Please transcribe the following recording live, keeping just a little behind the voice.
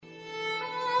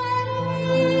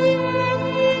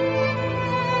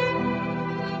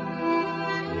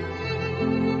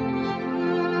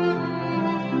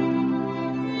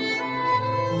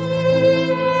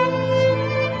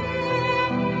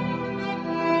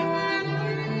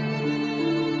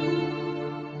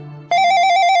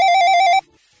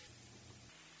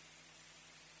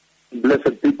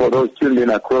blessed people, those tuned in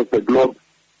across the globe.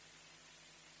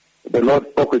 The Lord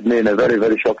spoke with me in a very,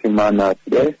 very shocking manner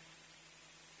today.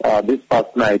 This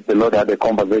past night, the Lord had a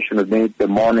conversation with me the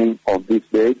morning of this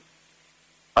day,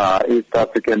 East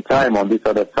African time on this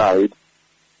other side.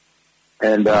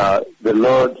 And the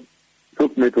Lord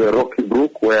took me to a rocky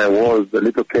brook where I was, a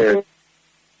little cave,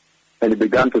 and He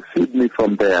began to feed me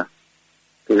from there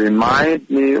to remind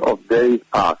me of days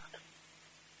past.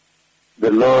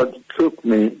 The Lord took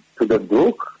me to the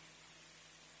brook.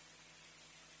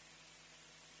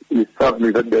 He served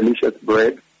me the delicious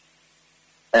bread,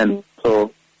 and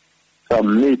so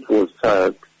some meat was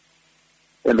served,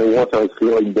 and the water was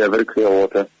flowing there, very clear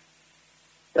water.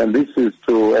 And this is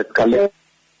to escalate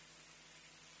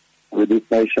with this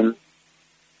nation,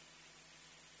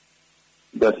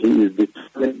 that He is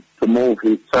determined to move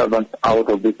His servants out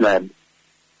of this land,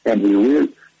 and He will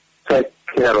take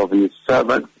care of His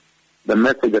servants. The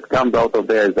message that comes out of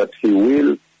there is that He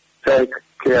will take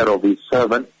care of His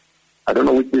servants. I don't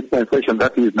know which dispensation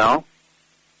that is now,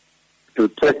 to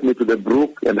take me to the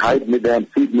brook and hide me there and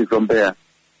feed me from there.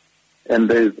 And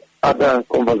there's other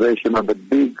conversation on the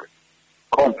big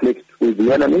conflict with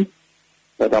the enemy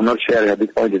that I'm not sharing at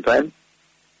this point in time.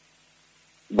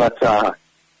 But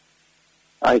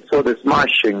I saw the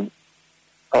smashing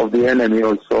of the enemy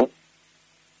also,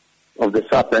 of the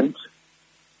serpent,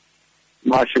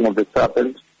 smashing of the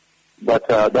serpent. But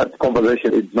that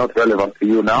conversation is not relevant to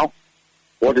you now.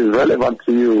 What is relevant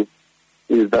to you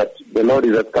is that the Lord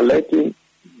is escalating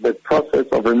the process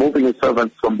of removing His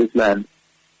servants from this land.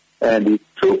 And He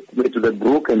took me to the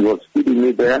brook and He was feeding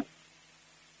me there,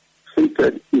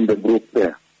 seated in the brook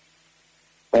there.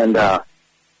 And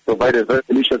provided very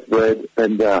delicious bread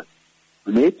and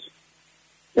meat.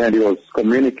 And He was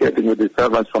communicating with His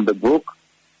servants from the brook.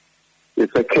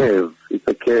 It's a cave. It's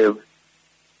a cave.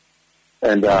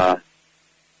 And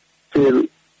still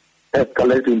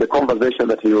escalating the conversation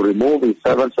that He will remove His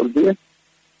servants from here.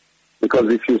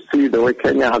 Because if you see the way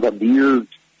Kenya has abused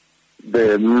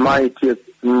the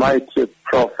mightiest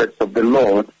prophets of the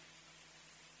Lord,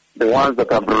 the ones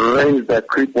that have raised their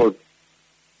cripples,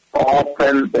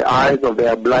 opened the eyes of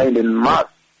their blind in mass.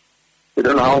 We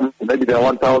don't know how, maybe there are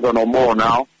 1,000 or more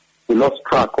now. We lost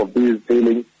track of these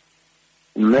healings.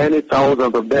 Many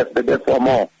thousands of deaths, the deaths or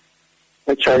more.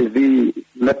 HIV,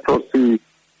 leprosy,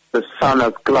 the sun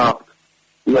has clapped.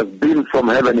 He has been from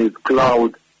heaven, His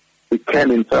cloud. He came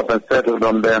Himself and settled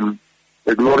on them.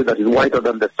 The glory that is whiter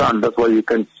than the sun, that's why you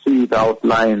can see it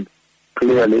outlined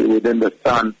clearly within the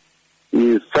sun.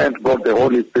 He sent God the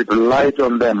Holy Spirit light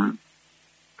on them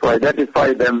to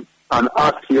identify them, an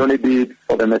act He only did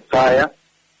for the Messiah.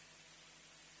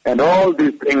 And all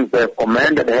these things they have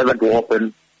commanded heaven to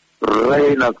open.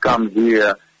 Rain has come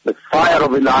here. The fire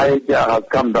of Elijah has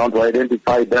come down to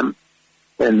identify them.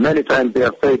 And many times they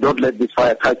have said, don't let this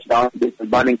fire touch down. This is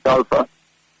burning sulfur.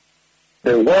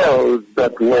 The wells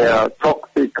that were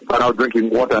toxic are now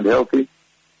drinking water and healthy,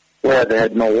 where they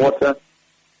had no water.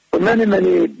 So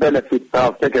many benefits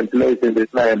have taken place in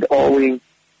this land owing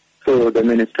to the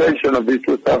ministration of these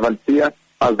two servants here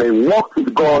as they walked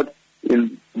with God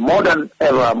in modern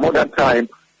era, modern time,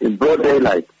 in broad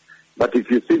daylight. But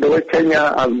if you see the way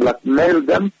Kenya has blackmailed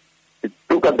them,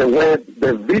 look at the way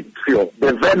the vitriol,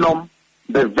 the venom,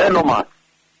 the venomous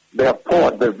they are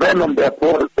poured, the venom they are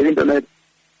poured on the internet.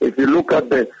 If you look at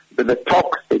the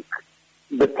toxic,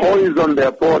 the poison they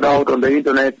are poured out on the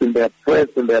internet, in their press,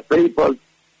 in their papers,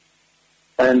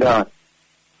 and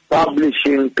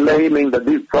publishing, claiming that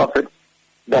these prophets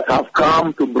that have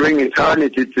come to bring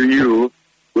eternity to you,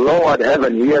 lowered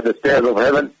heaven here, the stairs of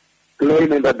heaven,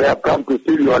 claiming that they have come to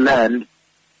steal your land,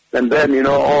 and then,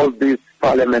 all these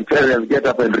parliamentarians get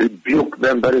up and rebuke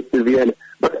them very severely.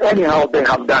 But anyhow, they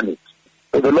have done it.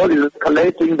 So the Lord is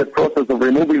escalating the process of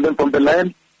removing them from the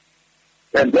land,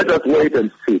 and let us wait and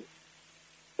see.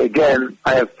 Again,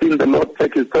 I have seen the Lord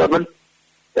take His servant,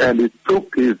 and He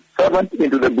took His servant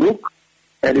into the brook,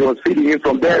 and He was feeding him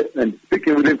from there and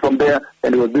speaking with him from there,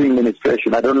 and He was doing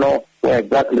ministration. I don't know where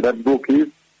exactly that brook is.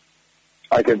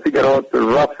 I can figure out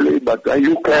roughly, but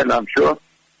you can, I'm sure,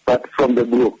 but from the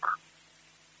brook.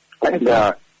 And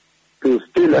to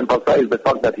still emphasize the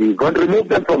fact that He's going to remove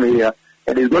them from here,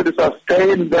 and He's going to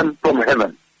sustain them from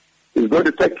heaven. He's going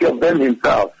to take care of them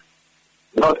Himself,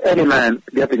 not any man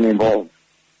getting involved.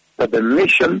 But the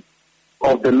mission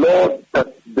of the Lord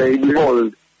that they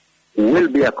behold will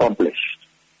be accomplished.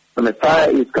 The Messiah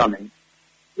is coming.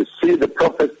 You see the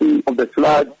prophecy of the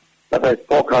flood that I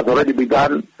spoke has already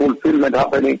begun, fulfillment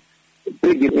happening,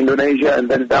 big in Indonesia, and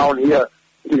then down here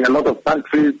in a lot of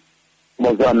countries,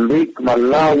 Mozambique,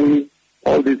 Malawi,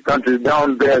 all these countries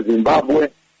down there, Zimbabwe.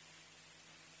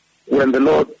 when the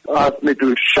Lord asked me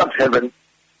to shut heaven,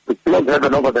 to close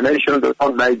heaven over the nations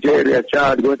of Nigeria,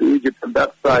 Chad, going to Egypt on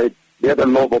that side, the other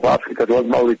lobe of Africa, it was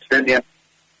Mauritania.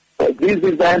 So these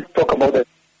events talk about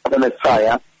the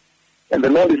Messiah, and the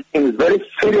Lord is very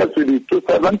serious with his 2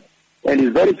 servants, and he's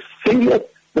very serious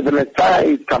that the Messiah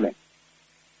is coming.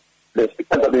 The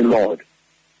Spirit of the Lord.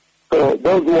 So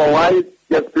those who are wise,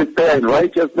 just prepare in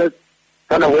righteousness,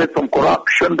 turn away from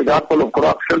corruption, the gospel of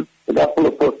corruption, the gospel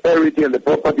of prosperity and the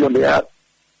property on the earth,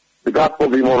 the gospel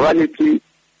of immorality.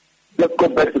 Let's go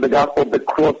back to the gospel of the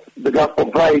cross, the gospel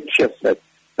of righteousness,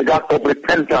 the gospel of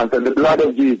repentance and the blood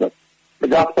of Jesus, the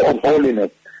gospel of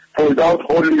holiness. For without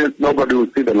holiness, nobody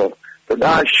will see the Lord. So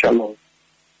that's shalom.